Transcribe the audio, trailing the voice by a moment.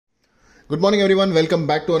Good morning, everyone. Welcome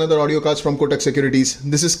back to another audio cast from Kotak Securities.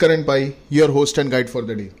 This is Karan, your host and guide for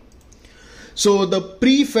the day. So the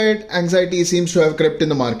pre-Fed anxiety seems to have crept in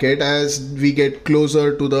the market as we get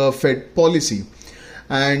closer to the Fed policy.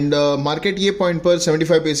 And market ये point पर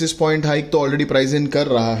 75 basis point hike तो already price in कर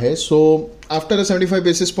रहा है. So after a 75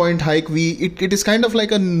 basis point hike, it is kind of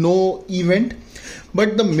like a no event.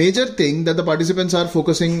 But the major thing that the participants are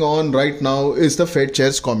focusing on right now is the Fed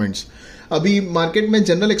chair's comments. अभी market में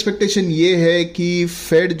general expectation ये है कि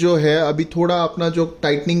fade जो है अभी थोड़ा अपना जो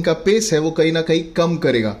टाइटनिंग का पेस है वो कहीं ना कहीं कम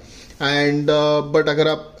करेगा एंड बट अगर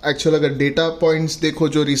आप एक्चुअल अगर डेटा पॉइंट्स देखो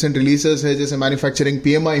जो रिसेंट रिलीजेस है जैसे मैन्युफैक्चरिंग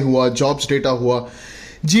पीएमआई हुआ, जॉब्स डेटा हुआ,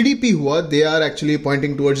 जीडीपी हुआ, they are actually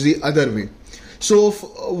pointing towards the other way. So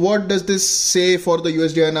what does this से for the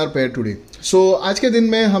USD INR pair today? सो आज के दिन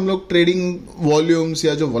में हम लोग ट्रेडिंग वॉल्यूम्स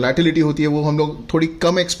या जो वोलेटिलिटी होती है वो हम लोग थोड़ी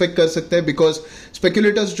कम एक्सपेक्ट कर सकते हैं बिकॉज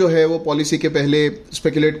स्पेकुलेटर्स जो है वो पॉलिसी के पहले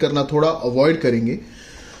स्पेकुलेट करना थोड़ा अवॉइड करेंगे.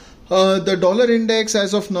 The dollar index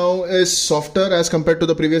as of now is softer as compare to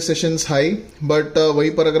the previous sessions high but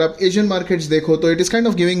वहीं पर अगर आप एशियन मार्केट्स देखो तो it is kind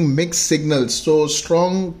of giving mix signals. So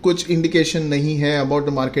strong कुछ इंडिकेशन नहीं है about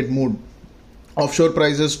the market mood. Offshore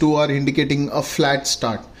prices to are indicating a flat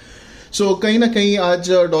start. सो कहीं ना कहीं आज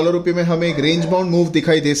डॉलर रुपये में हमें एक रेंज बाउंड मूव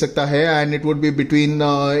दिखाई दे सकता है and it would be between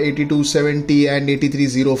 8270 and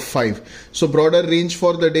 8305. So broader range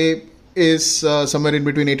for the day is somewhere in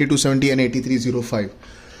between 8270 and 8305.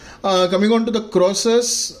 Coming on to the crosses,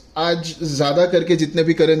 आज ज़्यादा करके जितने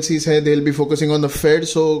भी करेंसीज है they will be focusing on the Fed.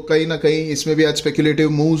 सो कहीं ना कहीं इसमें भी आज स्पेकुलेटिव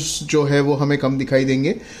मूव्स जो है वो हमें कम दिखाई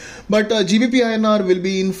देंगे. But GBP INR will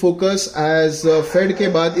be in focus as Fed के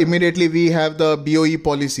बाद immediately we have the BOE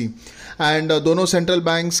policy and दोनों सेंट्रल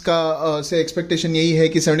बैंक्स का से एक्सपेक्टेशन यही है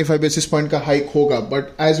कि 75 बेसिस पॉइंट का हाइक होगा.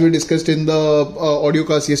 But as we discussed in the audio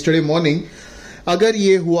cast yesterday morning, अगर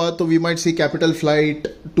ये हुआ तो we might see capital flight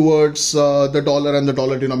towards the dollar and the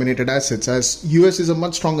dollar denominated assets as US is a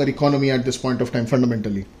much stronger economy at this point of time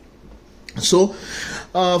fundamentally. So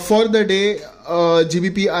for the day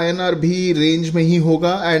GBP INR भी range में ही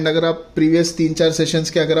होगा and अगर आप previous 3-4 sessions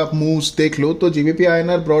के अगर आप moves देख लो तो जीबीपी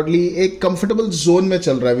आईएनआर ब्रॉडली एक कंफर्टेबल जोन में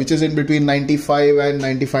चल रहा है which is in between 95 and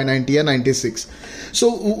 90 या 96. सो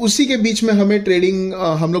उसी के बीच में हमें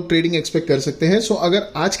हम लोग ट्रेडिंग एक्सपेक्ट कर सकते हैं. सो अगर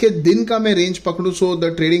आज के दिन का मैं range पकड़ूं so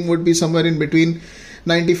the trading would be somewhere in between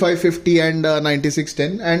 9550 and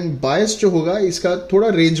 9610 and बायस जो होगा इसका थोड़ा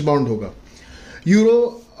रेंज बाउंड होगा. यूरो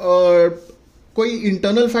कोई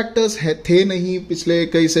इंटरनल फैक्टर्स थे नहीं पिछले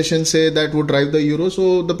कई सेशन से that would drive the euro.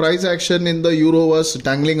 So the price action in the euro was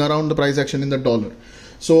tangling around the price action in the dollar.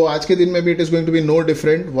 So आज के दिन में भी it is going to be no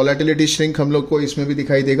different. Volatility shrink हम लोग को इसमें भी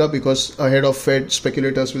दिखाई देगा because ahead of Fed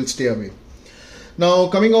speculators will stay away. Now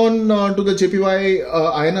coming on to the JPY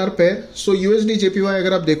INR pair. So USD JPY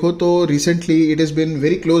अगर आप देखो तो recently it is been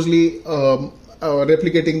very closely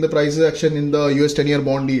replicating the price action in the US 10-year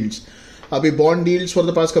bond yields. अभी bond deals for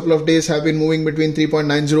the past couple of days have been moving between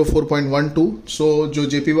 3.90 4.12. सो जो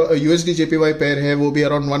USD JPY pair है वो भी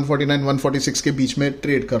around 149-146 के बीच में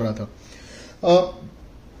trade कर रहा था.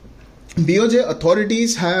 BOJ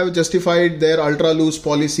authorities have justified their ultra loose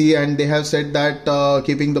policy and they have said that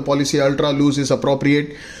keeping the policy ultra loose is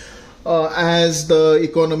appropriate as the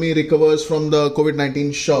economy recovers from the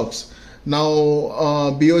COVID-19 shocks. Now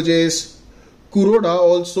BOJ's Kuroda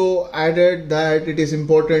also added that it is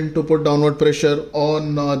important to put downward pressure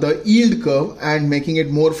on the yield curve and making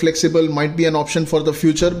it more flexible might be an option for the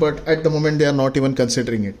future, but at the moment they are not even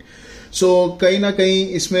considering it. So कहीं ना कहीं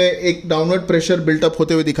इसमें एक downward pressure built up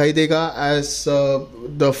होते हुए दिखाई देगा as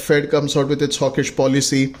the Fed comes out with its hawkish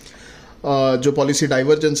policy. जो पॉलिसी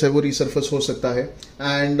डाइवर्जेंस है वो रिसर्फेस हो सकता है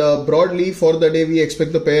and broadly for the day we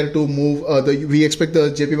expect the pair to move we expect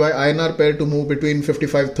the JPY INR pair to move between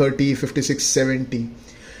 5530 5670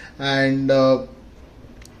 and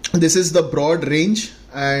this is the broad range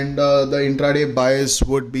and the intraday bias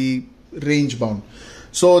would be range bound.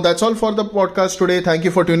 So that's all for the podcast today. Thank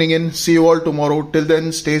you for tuning in. See you all tomorrow. Till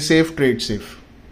then, stay safe, trade safe.